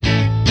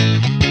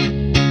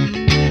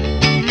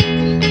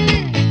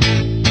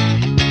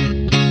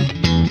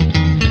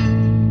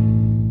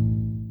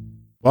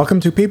Welcome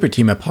to Paper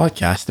Team, a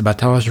podcast about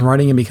television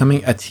writing and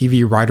becoming a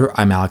TV writer.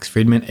 I'm Alex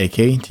Friedman,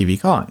 aka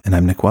TV Colin. And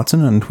I'm Nick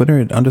Watson on Twitter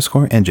at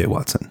 _NJ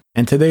Watson.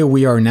 And today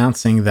we are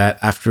announcing that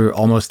after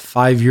almost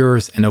 5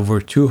 years and over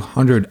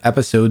 200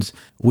 episodes,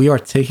 we are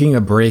taking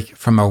a break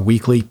from our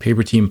weekly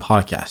Paper Team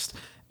podcast.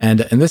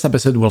 And in this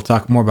episode, we'll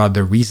talk more about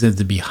the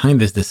reasons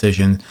behind this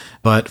decision.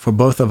 But for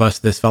both of us,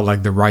 this felt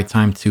like the right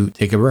time to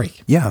take a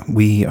break. Yeah,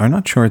 we are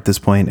not sure at this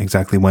point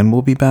exactly when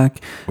we'll be back.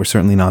 We're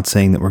certainly not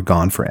saying that we're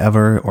gone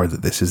forever or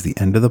that this is the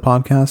end of the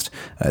podcast.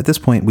 At this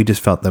point, we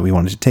just felt that we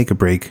wanted to take a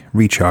break,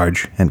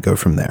 recharge, and go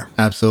from there.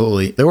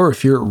 Absolutely. There were a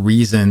few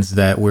reasons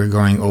that we're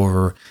going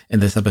over in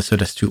this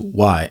episode as to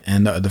why.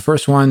 And the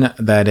first one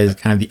that is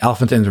kind of the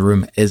elephant in the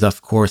room is,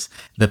 of course,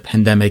 the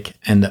pandemic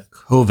and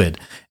COVID.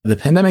 The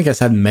pandemic has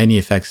had many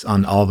effects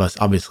on all of us,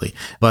 obviously,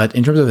 but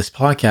in terms of this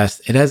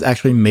podcast, it has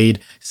actually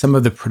made some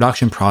of the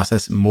production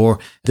process more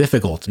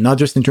difficult, not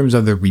just in terms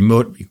of the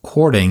remote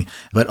recording,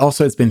 but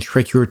also it's been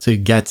trickier to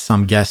get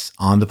some guests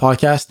on the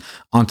podcast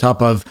on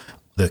top of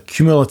the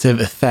cumulative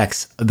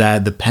effects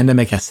that the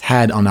pandemic has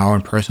had on our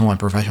own personal and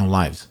professional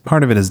lives.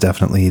 Part of it is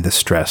definitely the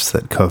stress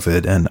that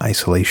COVID and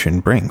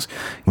isolation brings.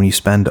 When you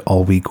spend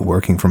all week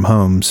working from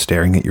home,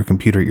 staring at your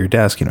computer at your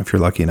desk, if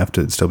you're lucky enough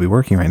to still be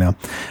working right now,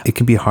 it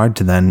can be hard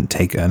to then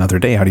take another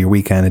day out of your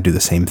weekend and do the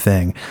same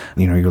thing.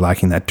 You're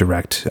lacking that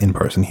direct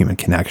in-person human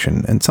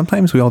connection. And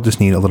sometimes we all just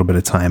need a little bit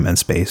of time and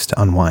space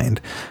to unwind.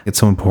 It's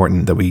so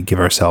important that we give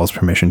ourselves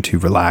permission to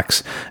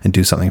relax and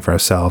do something for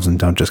ourselves and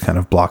don't just kind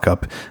of block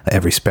up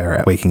every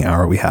spare waking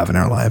hour we have in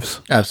our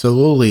lives.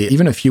 Absolutely.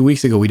 Even a few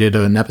weeks ago, we did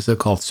an episode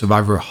called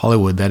Survivor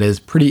Hollywood that is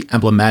pretty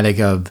emblematic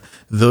of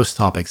those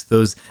topics,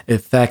 those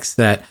effects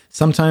that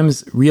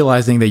sometimes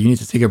realizing that you need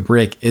to take a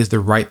break is the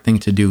right thing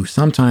to do.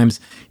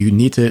 Sometimes you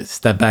need to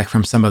step back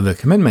from some of the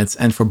commitments.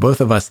 And for both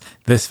of us,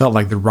 this felt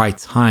like the right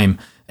time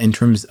in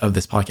terms of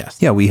this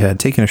podcast. Yeah, we had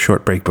taken a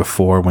short break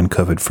before when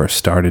COVID first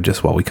started,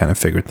 just while we kind of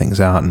figured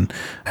things out and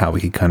how we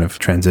could kind of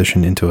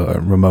transition into a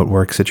remote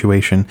work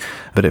situation.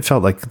 But it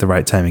felt like the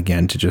right time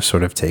again to just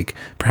sort of take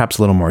perhaps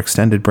a little more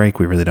extended break.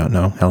 We really don't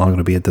know how long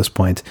it'll be at this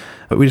point,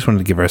 but we just wanted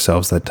to give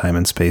ourselves that time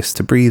and space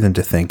to breathe and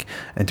to think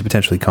and to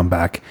potentially come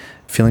back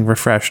feeling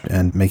refreshed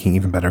and making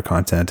even better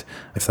content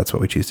if that's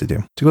what we choose to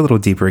do. To go a little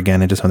deeper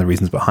again into some of the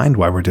reasons behind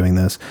why we're doing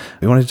this,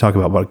 we wanted to talk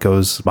about what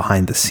goes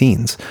behind the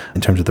scenes in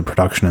terms of the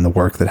production and the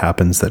work that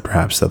happens that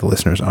perhaps the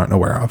listeners aren't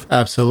aware of.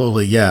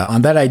 Absolutely, yeah.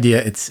 On that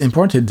idea, it's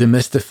important to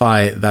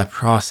demystify that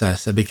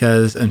process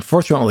because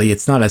unfortunately,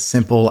 it's not as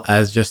simple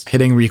as just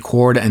hitting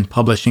record and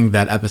publishing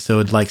that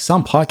episode like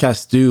some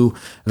podcasts do,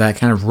 that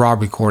kind of raw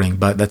recording,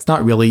 but that's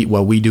not really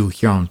what we do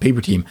here on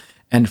Paper Team.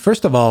 And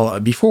first of all,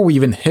 before we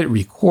even hit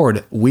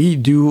record, we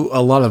do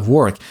a lot of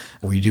work.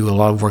 We do a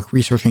lot of work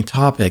researching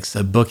topics,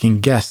 booking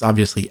guests,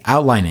 obviously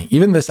outlining.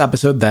 Even this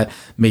episode that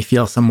may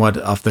feel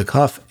somewhat off the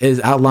cuff is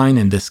outlined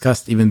and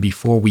discussed even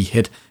before we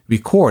hit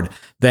record.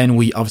 Then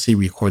we obviously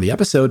record the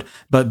episode.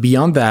 But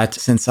beyond that,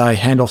 since I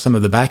handle some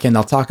of the back end,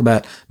 I'll talk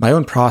about my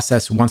own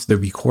process once the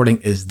recording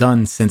is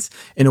done, since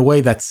in a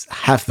way that's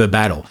half the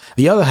battle.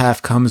 The other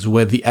half comes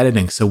with the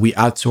editing. So we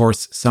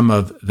outsource some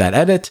of that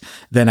edit.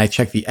 Then I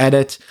check the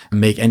edit,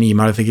 make any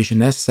modification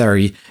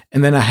necessary.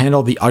 And then I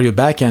handle the audio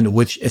backend,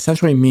 which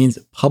essentially means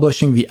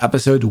publishing the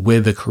episode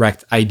with the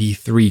correct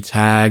ID3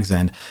 tags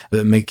and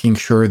making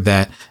sure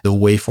that the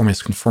waveform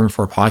is confirmed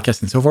for a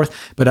podcast and so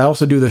forth. But I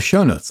also do the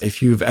show notes.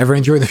 If you've ever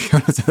enjoyed the show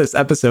notes of this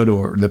episode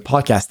or the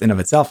podcast in of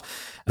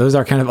itself, those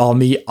are kind of all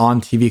me on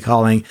TV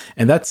calling.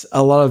 And that's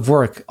a lot of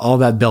work, all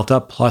that built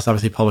up, plus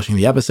obviously publishing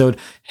the episode,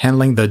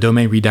 handling the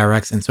domain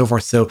redirects and so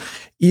forth. So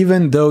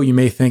even though you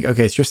may think,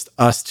 okay, it's just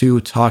us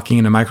two talking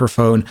in a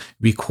microphone,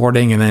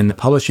 recording and then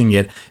publishing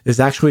it, there's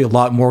actually a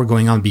lot more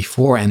going on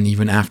before and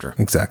even after.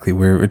 Exactly.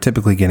 We're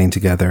typically getting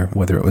together,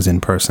 whether it was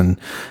in person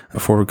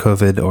before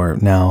COVID or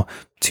now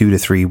 2 to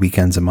 3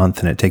 weekends a month,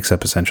 and it takes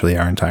up essentially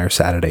our entire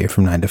Saturday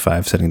from 9 to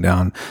 5 sitting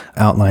down,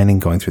 outlining,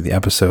 going through the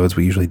episodes.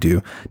 We usually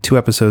do 2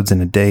 episodes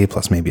in a day,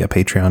 plus maybe a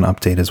Patreon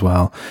update as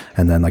well.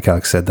 And then, like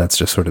Alex said, that's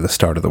just sort of the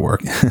start of the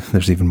work.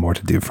 There's even more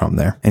to do from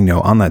there. And,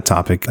 on that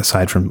topic,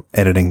 aside from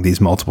editing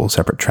these multiple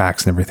separate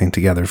tracks and everything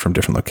together from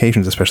different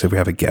locations, especially if we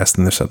have a guest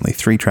and there's suddenly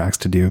 3 tracks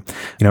to do,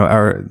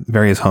 our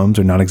various homes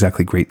are not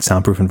exactly great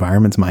soundproof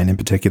environments, mine in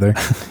particular.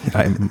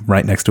 I'm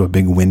right next to a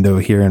big window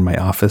here in my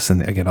office,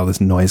 and I get all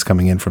this noise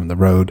coming in from the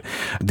road.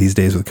 These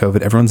days with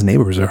COVID, everyone's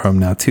neighbors are home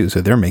now too, so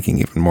they're making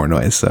even more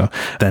noise. So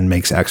then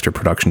makes extra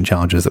production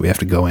challenges that we have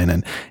to go in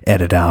and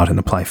edit out and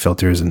apply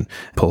filters and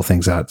pull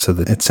things out so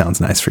that it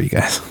sounds nice for you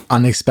guys.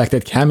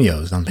 Unexpected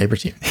cameos on Paper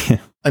Team.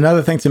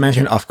 Another thing to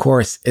mention, of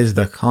course, is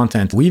the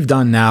content. We've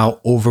done now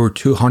over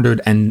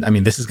 200, and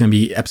this is going to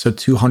be episode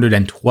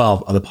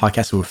 212 of the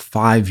podcast over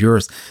 5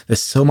 years.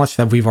 There's so much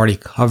that we've already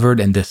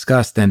covered and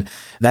discussed, and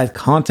that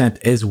content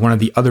is one of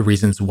the other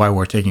reasons why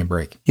we're taking a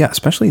break. Yeah,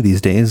 especially these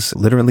days,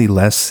 literally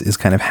less is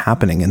kind of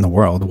happening in the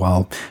world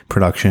while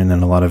production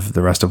and a lot of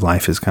the rest of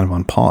life is kind of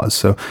on pause.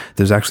 So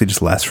there's actually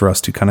just less for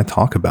us to kind of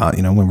talk about.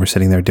 When we're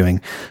sitting there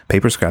doing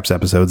Paper Scraps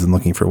episodes and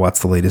looking for what's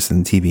the latest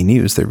in TV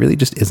news, there really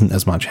just isn't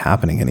as much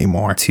happening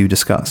anymore. more to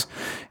discuss.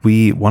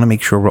 We want to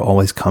make sure we're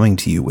always coming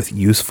to you with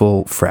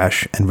useful,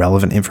 fresh, and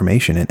relevant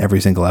information in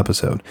every single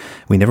episode.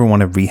 We never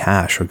want to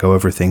rehash or go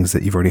over things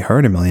that you've already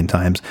heard a million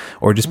times,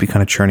 or just be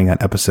kind of churning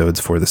out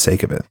episodes for the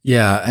sake of it.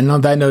 Yeah. And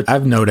on that note,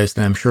 I've noticed,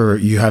 and I'm sure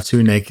you have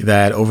too, Nick,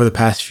 that over the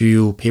past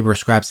few paper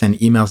scraps and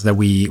emails that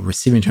we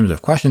receive in terms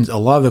of questions, a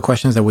lot of the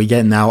questions that we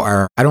get now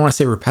are, I don't want to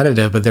say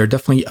repetitive, but they're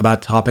definitely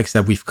about topics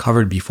that we've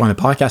covered before in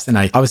the podcast. And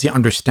I obviously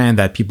understand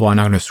that people are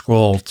not going to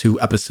scroll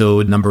to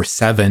episode number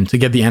 7 to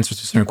get the answers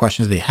to certain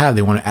questions they have.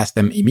 They want to ask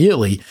them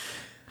immediately.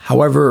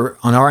 However,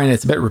 on our end,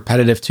 it's a bit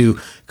repetitive to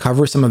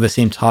cover some of the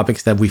same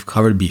topics that we've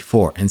covered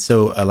before. And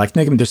so, like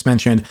Nick just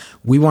mentioned,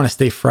 we want to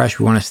stay fresh.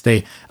 We want to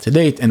stay to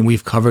date. And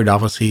we've covered,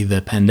 obviously,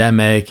 the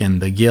pandemic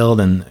and the guild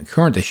and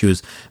current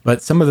issues.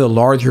 But some of the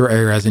larger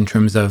areas in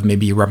terms of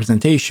maybe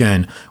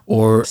representation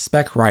or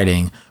spec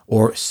writing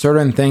or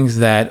certain things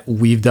that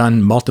we've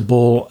done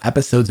multiple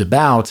episodes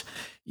about,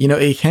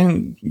 it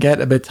can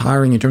get a bit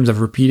tiring in terms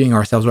of repeating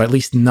ourselves, or at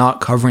least not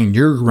covering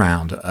your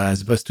ground,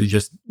 as opposed to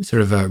just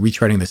sort of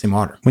retreading the same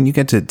water. When you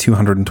get to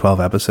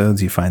 212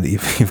 episodes, you find that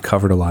you've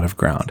covered a lot of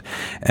ground.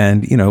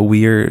 And,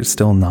 we are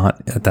still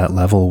not at that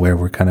level where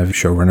we're kind of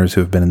showrunners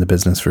who have been in the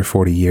business for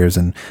 40 years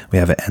and we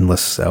have an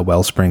endless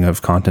wellspring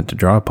of content to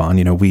draw upon.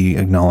 We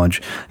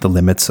acknowledge the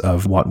limits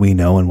of what we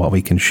know and what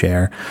we can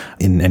share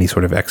in any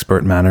sort of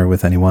expert manner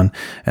with anyone.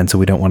 And so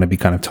we don't want to be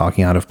kind of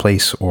talking out of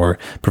place or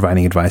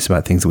providing advice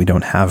about things that we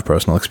don't have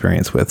personal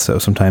experience with. So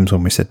sometimes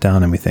when we sit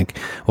down and we think,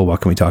 well, what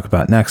can we talk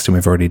about next? And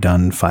we've already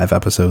done 5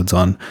 episodes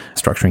on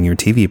structuring your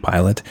TV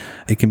pilot.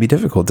 It can be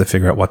difficult to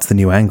figure out what's the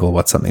new angle,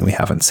 what's something we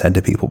haven't said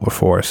to people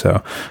before.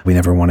 So we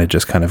never want to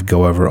just kind of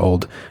go over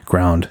old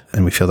ground.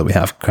 And we feel that we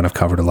have kind of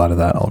covered a lot of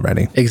that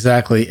already.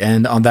 Exactly.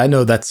 And on that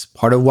note, that's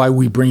part of why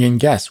we bring in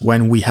guests.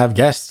 When we have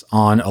guests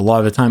on, a lot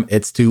of the time,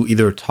 it's to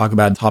either talk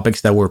about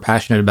topics that we're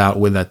passionate about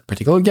with a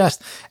particular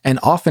guest. And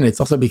often it's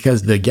also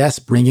because the guests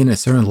bring in a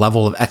certain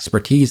level of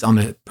expertise on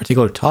a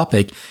particular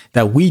topic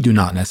that we do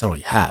not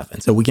necessarily have.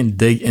 And so we can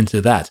dig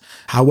into that.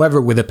 However,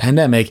 with the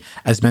pandemic,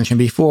 as mentioned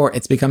before,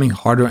 it's becoming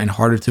harder and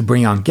harder to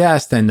bring on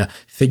guests and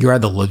figure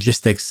out the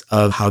logistics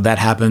of how that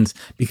happens,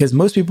 because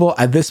most people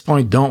at this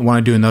point don't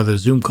want to do another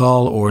Zoom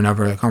call or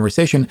another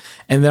conversation.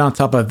 And then on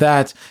top of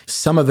that,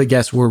 some of the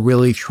guests were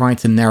really trying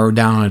to narrow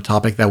down on a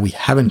topic that we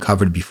haven't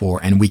covered before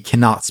and we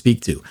cannot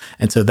speak to.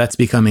 And so that's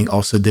becoming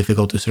also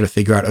difficult to sort of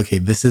figure out, okay,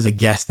 this is a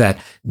guest that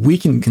we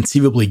can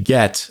conceivably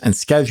get and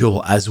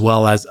schedule, as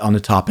well as on a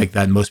topic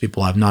that most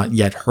people have not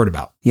yet heard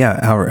about. Yeah,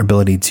 our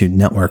ability to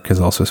network is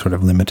also sort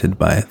of limited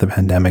by the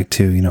pandemic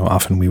too.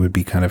 Often we would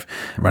be kind of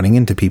running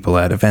into people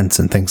at events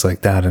and things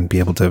like that and be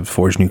able to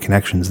forge new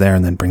connections there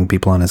and then bring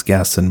people on as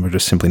guests. And we're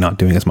just simply not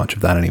doing as much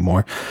of that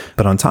anymore.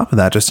 But on top of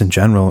that, just in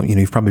general,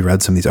 you've probably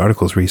read some of these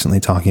articles recently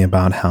talking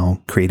about how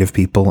creative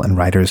people and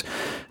writers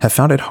have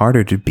found it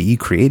harder to be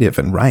creative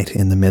and write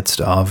in the midst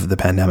of the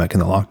pandemic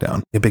and the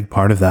lockdown. A big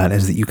part of that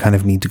is that you kind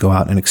of need to go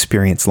out and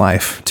experience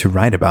life to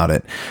write about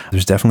it.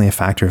 There's definitely a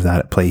factor of that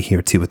at play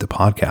here too with the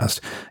podcast.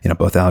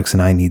 Both Alex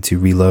and I need to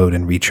reload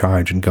and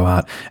recharge and go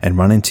out and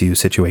run into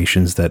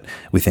situations that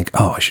we think,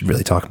 oh, I should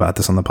really talk about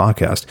this on the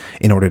podcast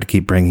in order to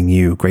keep bringing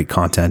you great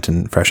content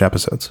and fresh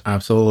episodes.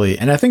 Absolutely.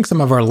 And I think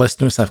some of our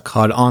listeners have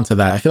caught on to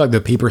that. I feel like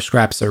the paper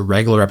scraps or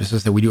regular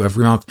episodes that we do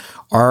every month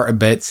are a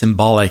bit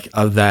symbolic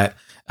of that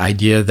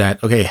idea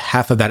that, okay,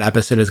 half of that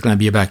episode is going to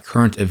be about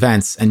current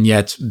events, and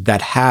yet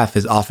that half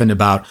is often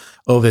about,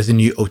 oh, there's a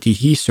new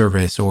OTT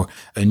service or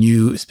a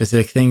new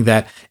specific thing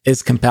that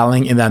is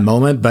compelling in that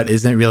moment, but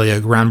isn't really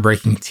a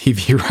groundbreaking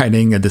TV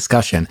writing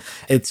discussion.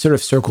 It sort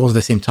of circles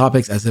the same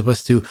topics as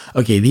opposed to,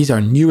 okay, these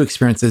are new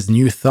experiences,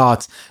 new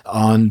thoughts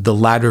on the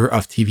ladder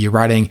of TV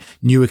writing,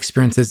 new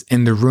experiences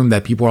in the room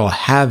that people are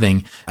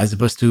having, as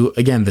opposed to,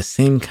 again, the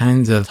same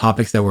kinds of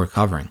topics that we're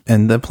covering.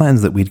 And the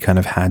plans that we'd kind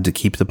of had to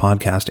keep the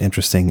podcast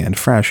interesting and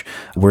fresh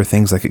were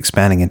things like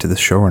expanding into the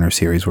showrunner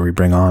series, where we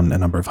bring on a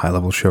number of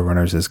high-level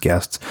showrunners as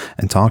guests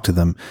and talk to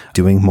them,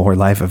 doing more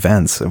live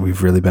events.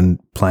 We've really been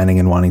planning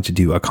and wanting to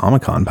do a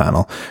Comic-Con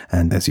panel.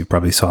 And as you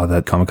probably saw,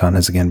 that Comic-Con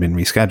has again been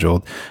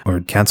rescheduled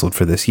or canceled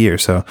for this year.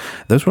 So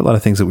those were a lot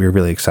of things that we were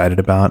really excited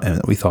about and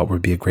that we thought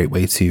would be a great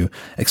way to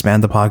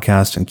expand the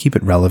podcast and keep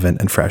it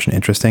relevant and fresh and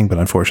interesting. But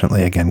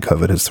unfortunately, again,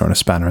 COVID has thrown a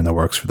spanner in the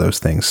works for those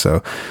things.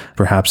 So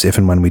perhaps if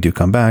and when we do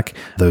come back,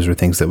 those are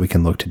things that we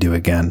can look to do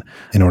again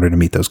in order to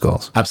meet those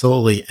goals.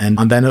 Absolutely. And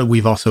on that note,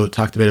 we've also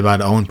talked a bit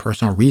about our own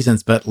personal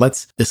reasons, but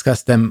let's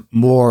discuss them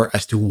more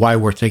as to why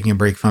we're taking a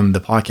break from the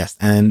podcast.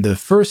 And the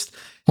first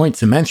point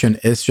to mention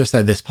is just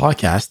that this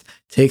podcast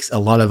takes a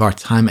lot of our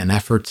time and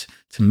effort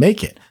to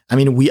make it. I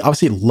mean, we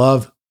obviously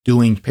love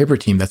doing Paper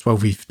Team. That's why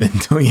we've been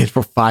doing it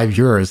for 5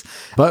 years.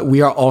 But we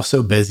are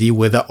also busy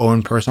with our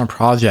own personal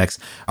projects,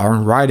 our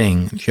own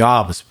writing,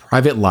 jobs,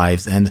 private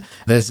lives. And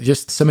there's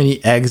just so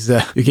many eggs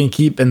you can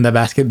keep in the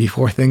basket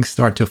before things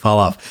start to fall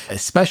off.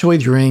 Especially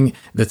during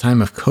the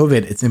time of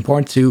COVID, it's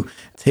important to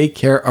take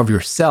care of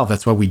yourself.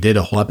 That's why we did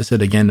a whole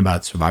episode again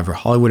about Survivor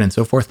Hollywood and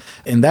so forth.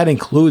 And that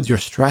includes your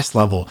stress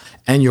level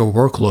and your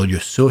workload, your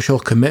social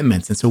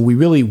commitments. And so we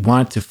really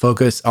want to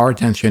focus our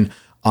attention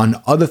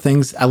on other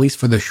things, at least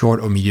for the short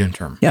or medium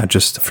term? Yeah,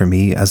 just for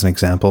me, as an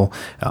example,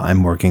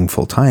 I'm working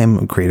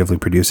full-time, creatively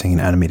producing an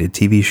animated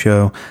TV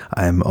show.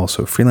 I'm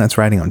also freelance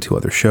writing on 2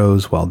 other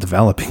shows while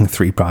developing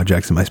 3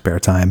 projects in my spare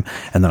time.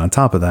 And then on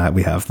top of that,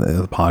 we have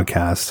the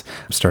podcast,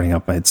 starting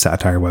up my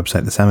satire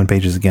website, The 7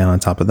 Pages, again on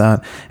top of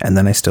that. And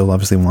then I still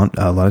obviously want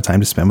a lot of time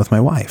to spend with my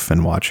wife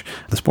and watch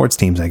the sports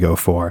teams I go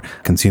for,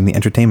 consume the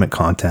entertainment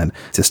content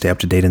to stay up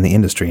to date in the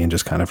industry and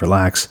just kind of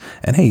relax.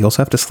 And hey, you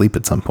also have to sleep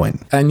at some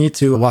point. I need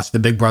to watch the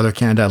Big Brother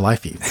Canada live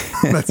feed.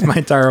 That's my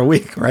entire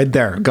week right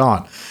there,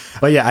 gone.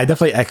 But yeah, I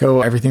definitely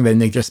echo everything that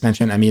Nick just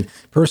mentioned. I mean,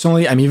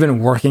 personally, I'm even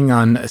working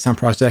on some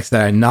projects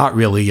that are not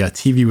really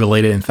TV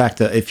related. In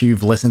fact, if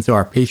you've listened to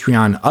our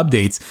Patreon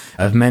updates,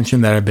 I've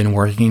mentioned that I've been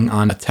working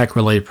on a tech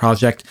related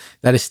project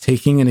that is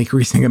taking an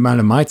increasing amount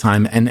of my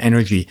time and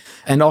energy.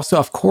 And also,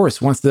 of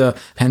course, once the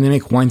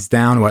pandemic winds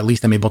down, or at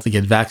least I'm able to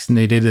get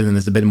vaccinated and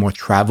there's a bit more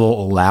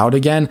travel allowed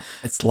again,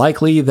 it's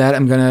likely that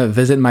I'm going to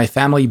visit my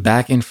family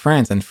back in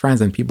France and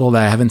friends and people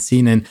that I haven't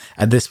seen in,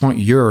 at this point,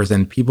 years,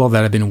 and people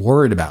that I've been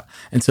worried about.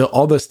 And so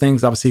all those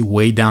things obviously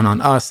weigh down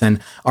on us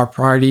and our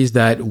priorities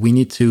that we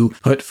need to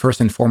put first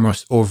and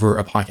foremost over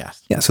a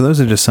podcast. Yeah, so those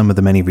are just some of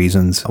the many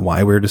reasons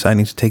why we're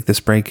deciding to take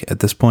this break at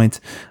this point,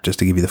 just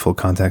to give you the full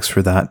context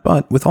for that.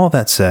 But with all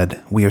that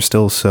said, we are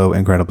still so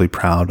incredibly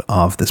proud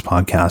of this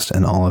podcast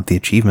and all of the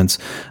achievements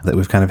that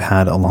we've kind of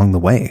had along the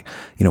way.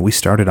 You know, we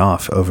started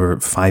off over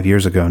 5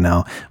 years ago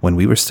now when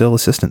we were still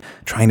assistant,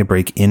 trying to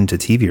break into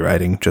TV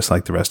writing just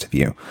like the rest of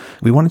you.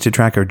 We wanted to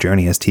track our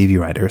journey as TV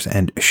writers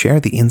and share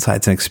the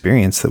insights and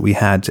experience that we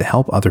had to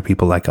help other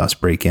people like us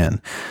break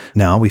in.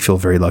 Now we feel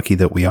very lucky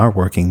that we are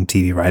working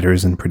TV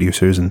writers and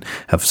producers and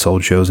have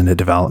sold shows into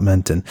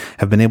development and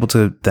have been able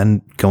to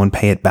then go and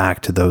pay it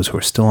back to those who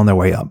are still on their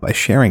way up by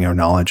sharing our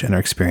knowledge and our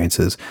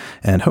experiences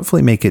and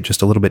hopefully make it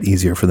just a little bit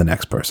easier for the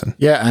next person.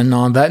 Yeah, and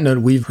on that note,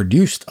 we've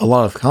produced a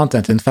lot of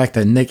content. In fact,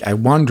 Nick, I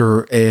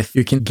wonder if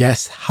you can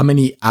guess how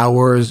many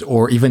hours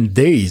or even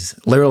days,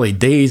 literally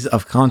days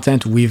of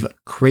content we've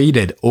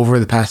created over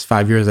the past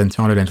 5 years and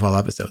 212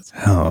 episodes.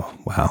 Oh,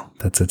 wow.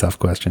 That's a tough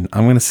question.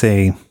 I'm going to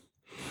say,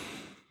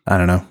 I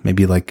don't know,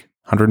 maybe like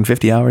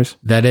 150 hours.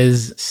 That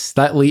is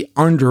slightly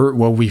under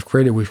what we've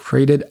created. We've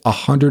created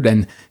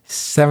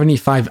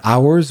 175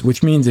 hours,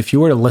 which means if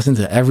you were to listen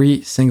to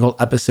every single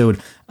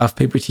episode of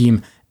Paper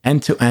Team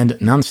end to end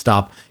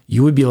nonstop,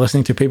 you would be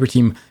listening to Paper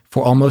Team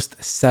for almost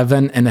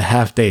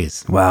 7.5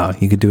 days. Wow.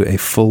 You could do a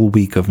full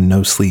week of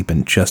no sleep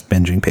and just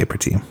binging Paper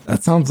Team.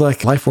 That sounds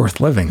like life worth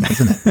living,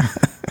 doesn't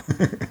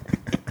it?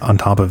 On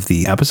top of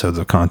the episodes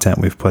of content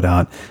we've put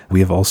out,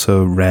 we have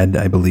also read,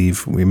 I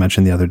believe we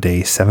mentioned the other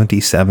day,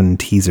 77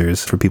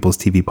 teasers for people's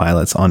TV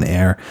pilots on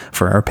air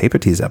for our Paper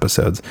Tease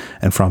episodes.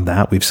 And from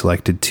that, we've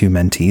selected 2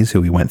 mentees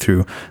who we went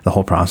through the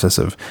whole process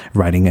of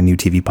writing a new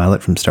TV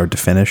pilot from start to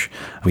finish.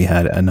 We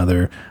had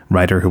another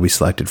writer who we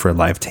selected for a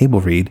live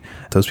table read.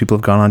 Those people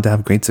have gone on to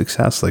have great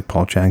success, like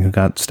Paul Chang, who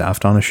got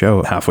staffed on a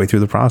show halfway through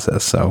the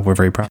process. So we're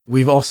very proud.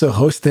 We've also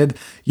hosted,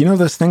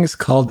 those things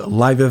called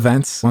live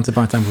events. Once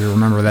upon a time, we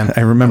remember them.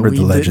 I remember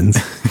the legends.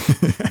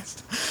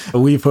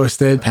 We've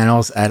hosted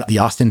panels at the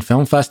Austin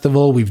Film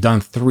Festival. We've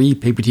done 3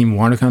 Paper Team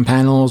WonderCon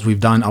panels. We've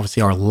done,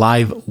 obviously, our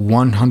live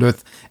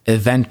 100th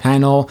event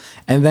panel.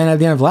 And then at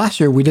the end of last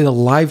year, we did a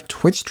live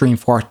Twitch stream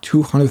for our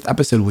 200th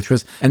episode, which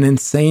was an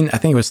insane, I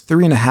think it was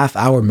 3.5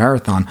 hour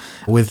marathon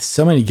with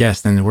so many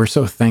guests. And we're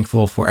so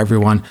thankful for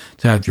everyone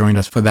to have joined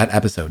us for that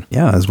episode.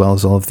 Yeah, as well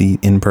as all of the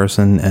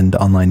in-person and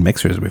online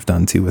mixers we've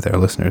done too with our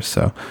listeners.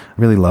 So I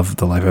really love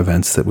the live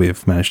events that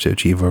we've managed to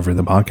achieve over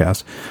the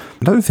podcast.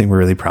 Another thing we're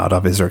really proud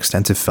of is our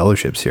extensive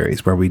fellowship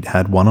series, where we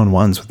had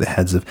one-on-ones with the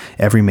heads of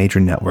every major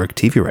network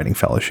TV writing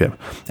fellowship.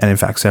 And in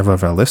fact, several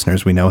of our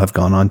listeners we know have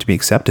gone on to be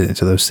accepted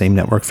into those same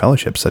network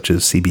fellowships, such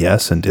as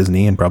CBS and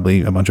Disney and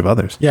probably a bunch of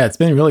others. Yeah, it's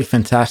been really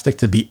fantastic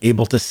to be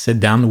able to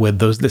sit down with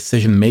those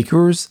decision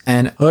makers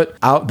and put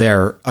out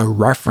there a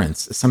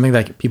reference, something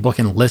that people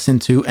can listen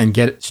to and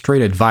get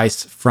straight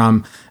advice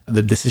from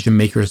the decision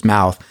maker's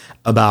mouth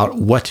about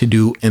what to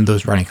do in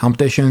those writing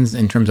competitions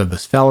in terms of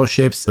those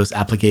fellowships, those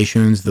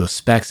applications, those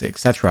specs,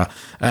 etc.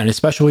 And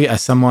especially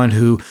as someone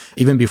who,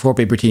 even before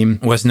Paper Team,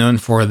 was known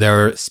for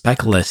their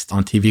spec list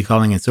on TV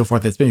calling and so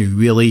forth, it's been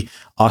really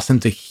awesome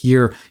to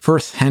hear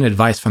firsthand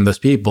advice from those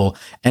people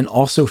and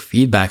also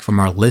feedback from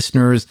our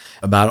listeners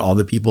about all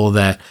the people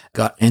that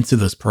got into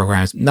those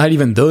programs. Not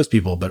even those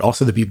people, but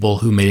also the people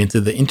who made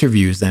into the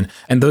interviews and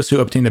those who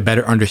obtained a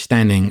better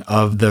understanding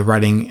of the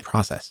writing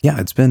process. Yeah,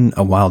 it's been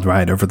a wild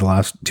ride. Over the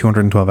last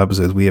 212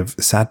 episodes, we have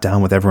sat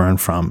down with everyone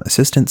from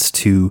assistants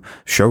to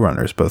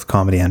showrunners, both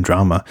comedy and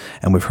drama,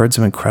 and we've heard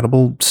some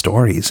incredible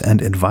stories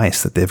and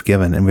advice that they've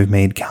given, and we've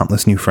made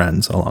countless new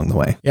friends along the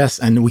way. Yes,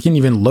 and we can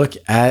even look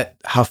at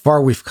how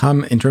far we've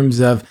come in terms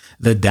of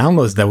the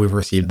downloads that we've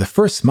received. The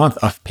first month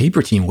of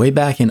Paper Team, way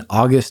back in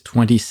August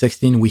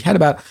 2016, we had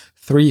about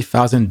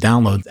 3,000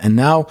 downloads. And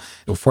now,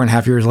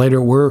 4.5 years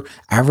later, we're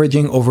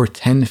averaging over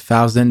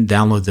 10,000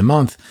 downloads a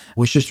month,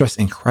 which is just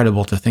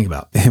incredible to think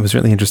about. It was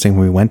really interesting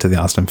when we went to the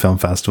Austin Film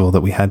Festival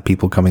that we had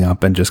people coming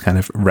up and just kind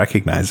of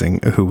recognizing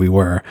who we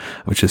were,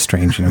 which is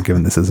strange,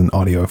 given this is an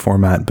audio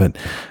format, but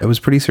it was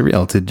pretty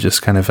surreal to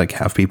just kind of like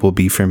have people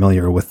be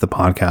familiar with the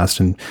podcast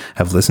and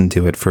have listened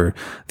to it for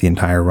the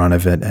entire run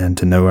of it and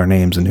to know our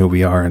names and who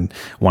we are and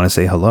want to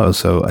say hello.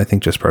 So I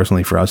think just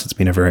personally for us, it's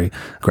been a very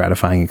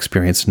gratifying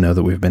experience to know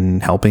that we've been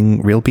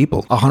helping real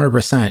people.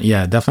 100%.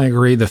 Yeah, definitely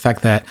agree. The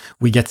fact that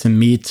we get to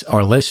meet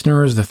our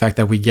listeners, the fact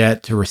that we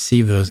get to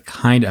receive those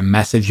kind of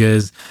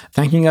messages,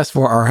 thanking us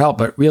for our help.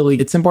 But really,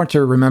 it's important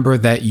to remember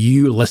that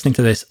you listening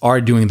to this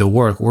are doing the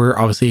work. We're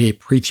obviously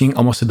preaching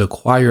almost to the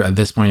choir at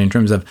this point in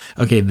terms of,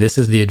 okay, this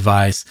is the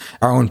advice,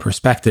 our own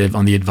perspective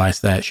on the advice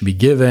that should be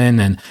given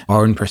and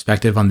our own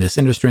perspective on this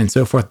industry and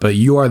so forth. But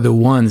you are the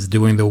ones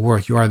doing the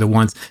work. You are the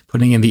ones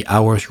putting in the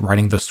hours,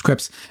 writing the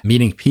scripts,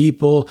 meeting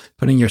people,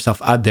 putting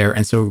yourself out there.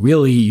 And so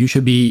really, you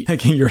should be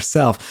thanking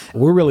yourself.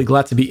 We're really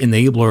glad to be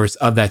enablers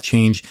of that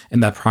change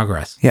and that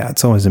progress. Yeah,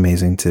 it's always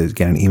amazing to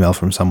get an email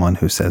from someone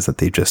who says that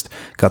they just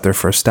got their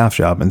first staff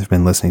job and they've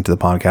been listening to the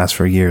podcast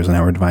for years and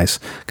our advice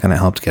kind of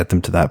helped get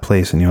them to that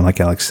place. And, like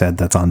Alex said,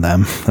 that's on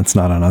them. That's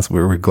not on us.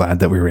 We're glad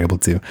that we were able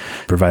to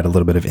provide a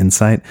little bit of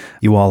insight.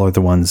 You all are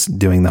the ones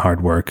doing the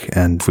hard work.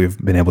 And if we've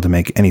been able to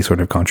make any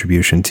sort of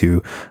contribution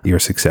to your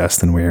success,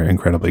 then we're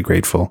incredibly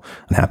grateful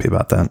and happy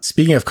about that.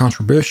 Speaking of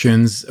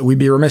contributions, we'd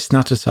be remiss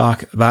not to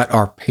talk about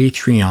our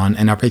Patreon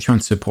and our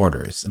Patreon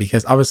supporters,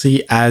 because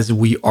obviously as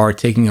we are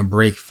taking a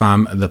break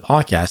from the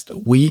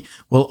podcast, we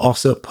will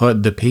also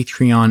put the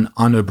Patreon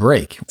on a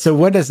break. So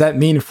what does that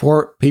mean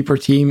for Paper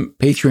Team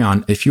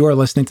Patreon? If you are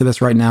listening to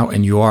this right now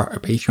and you are a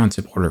Patreon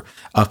supporter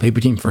of Paper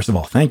Team, first of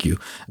all, thank you.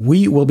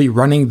 We will be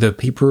running the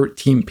Paper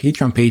Team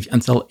Patreon page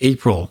until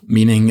April,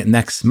 meaning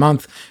next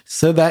month,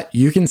 so that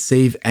you can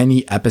save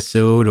any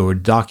episode or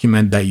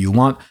document that you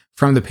want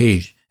from the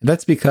page.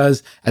 That's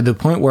because at the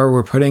point where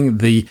we're putting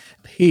the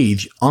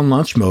page on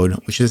launch mode,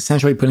 which is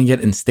essentially putting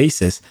it in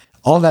stasis,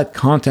 all that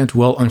content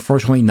will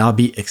unfortunately not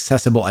be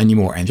accessible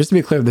anymore. And just to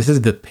be clear, this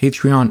is the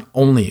Patreon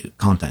only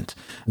content.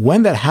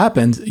 When that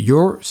happens,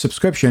 your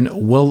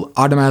subscription will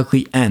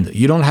automatically end.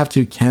 You don't have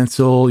to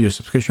cancel your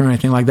subscription or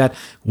anything like that.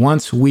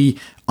 Once we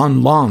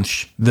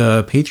unlaunch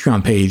the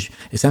Patreon page,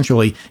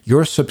 essentially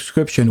your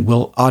subscription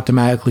will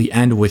automatically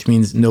end, which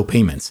means no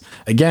payments.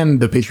 Again,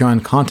 the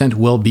Patreon content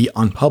will be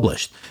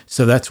unpublished.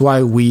 So that's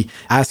why we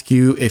ask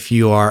you, if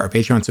you are a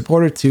Patreon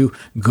supporter, to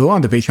go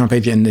on the Patreon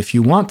page. And if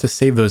you want to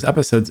save those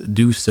episodes,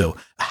 do so.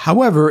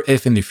 However,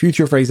 if in the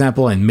future, for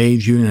example, in May,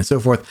 June, and so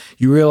forth,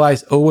 you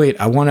realize, oh wait,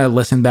 I want to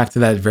listen back to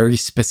that very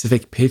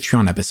specific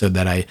Patreon episode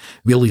that I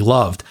really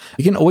loved,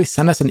 you can always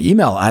send us an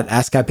email at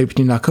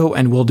ask@paperteam.co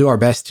and we'll do our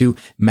best to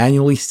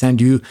manually send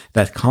you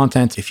that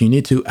content if you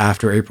need to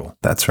after April.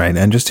 That's right.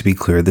 And just to be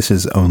clear, this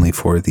is only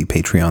for the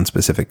Patreon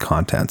specific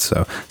content.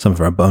 So some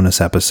of our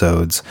bonus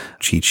episodes,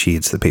 cheat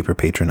sheets, the Paper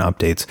Patron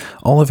updates,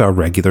 all of our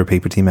regular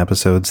Paper Team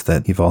episodes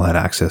that you've all had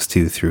access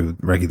to through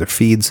regular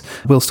feeds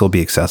will still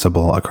be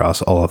accessible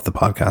across all of the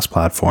podcast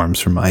platforms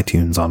from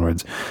iTunes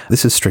onwards.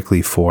 This is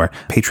strictly for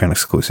Patreon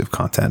exclusive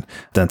content.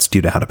 That's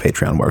due to how the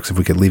Patreon works. If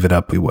we could leave it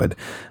up, we would.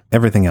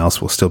 Everything else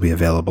will still be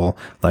available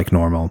like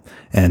normal.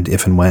 And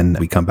if and when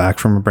we come back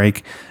from a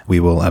break,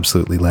 we will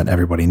absolutely let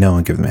everybody know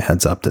and give them a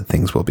heads up that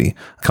things will be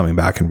coming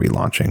back and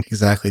relaunching.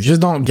 Exactly.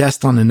 Just don't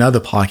guest on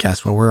another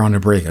podcast while we're on a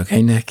break.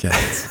 Okay, Nick?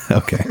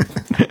 Okay.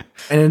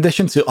 In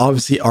addition to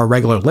obviously our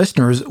regular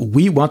listeners,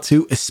 we want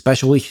to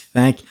especially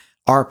thank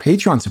our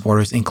Patreon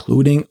supporters,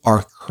 including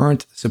our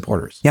current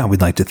supporters. Yeah,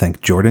 we'd like to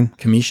thank Jordan,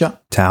 Kamisha,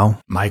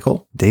 Tao,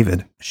 Michael,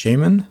 David,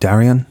 Shaman,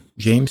 Darian,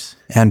 James,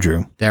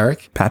 Andrew,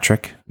 Derek,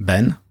 Patrick,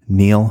 Ben,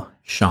 Neil,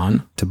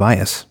 Sean,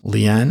 Tobias,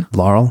 Leanne,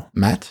 Laurel,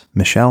 Matt,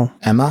 Michelle,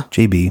 Emma,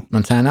 JB,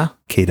 Montana,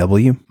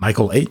 KW,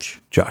 Michael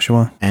H,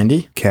 Joshua,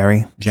 Andy,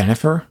 Carrie,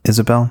 Jennifer,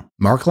 Isabel,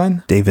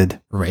 Marklin,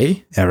 David,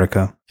 Ray,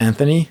 Erica,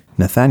 Anthony,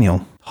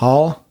 Nathaniel,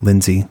 Paul,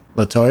 Lindsay,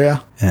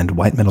 Latoya, and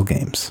White Metal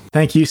Games.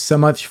 Thank you so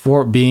much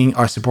for being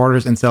our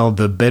supporters until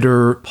the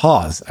bitter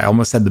pause. I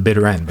almost said the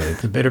bitter end, but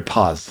it's a bitter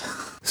pause.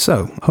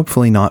 So,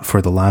 hopefully not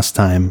for the last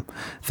time,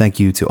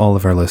 thank you to all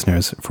of our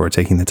listeners for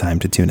taking the time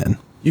to tune in.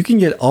 You can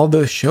get all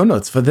those show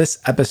notes for this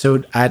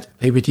episode at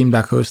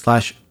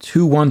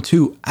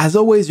paperteam.co/212. As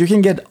always, you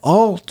can get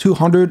all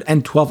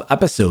 212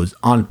 episodes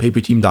on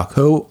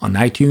paperteam.co, on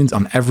iTunes,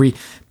 on every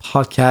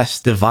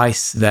podcast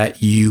device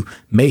that you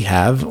may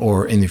have,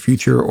 or in the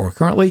future, or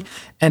currently.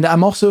 And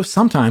I'm also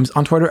sometimes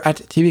on Twitter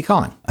at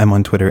tvcolin. I'm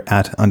on Twitter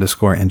at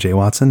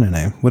 @NJ_Watson, and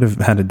I would have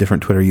had a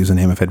different Twitter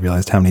username if I'd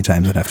realized how many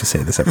times I'd have to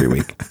say this every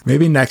week.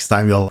 Maybe next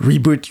time you'll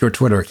reboot your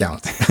Twitter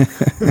account.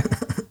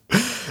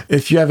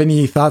 If you have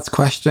any thoughts,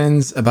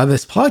 questions about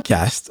this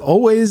podcast,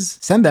 always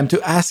send them to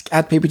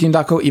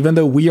ask@paperteam.co. Even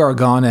though we are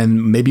gone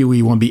and maybe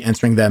we won't be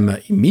answering them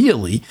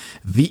immediately,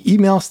 the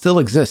email still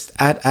exists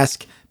at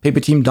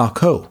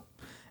askpaperteam.co.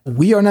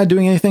 We are not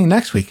doing anything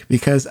next week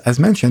because, as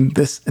mentioned,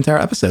 this entire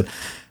episode,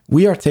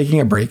 we are taking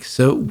a break,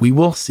 so we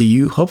will see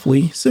you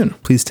hopefully soon.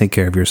 Please take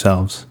care of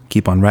yourselves.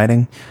 Keep on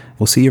writing.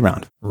 We'll see you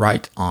around.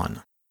 Right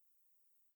on.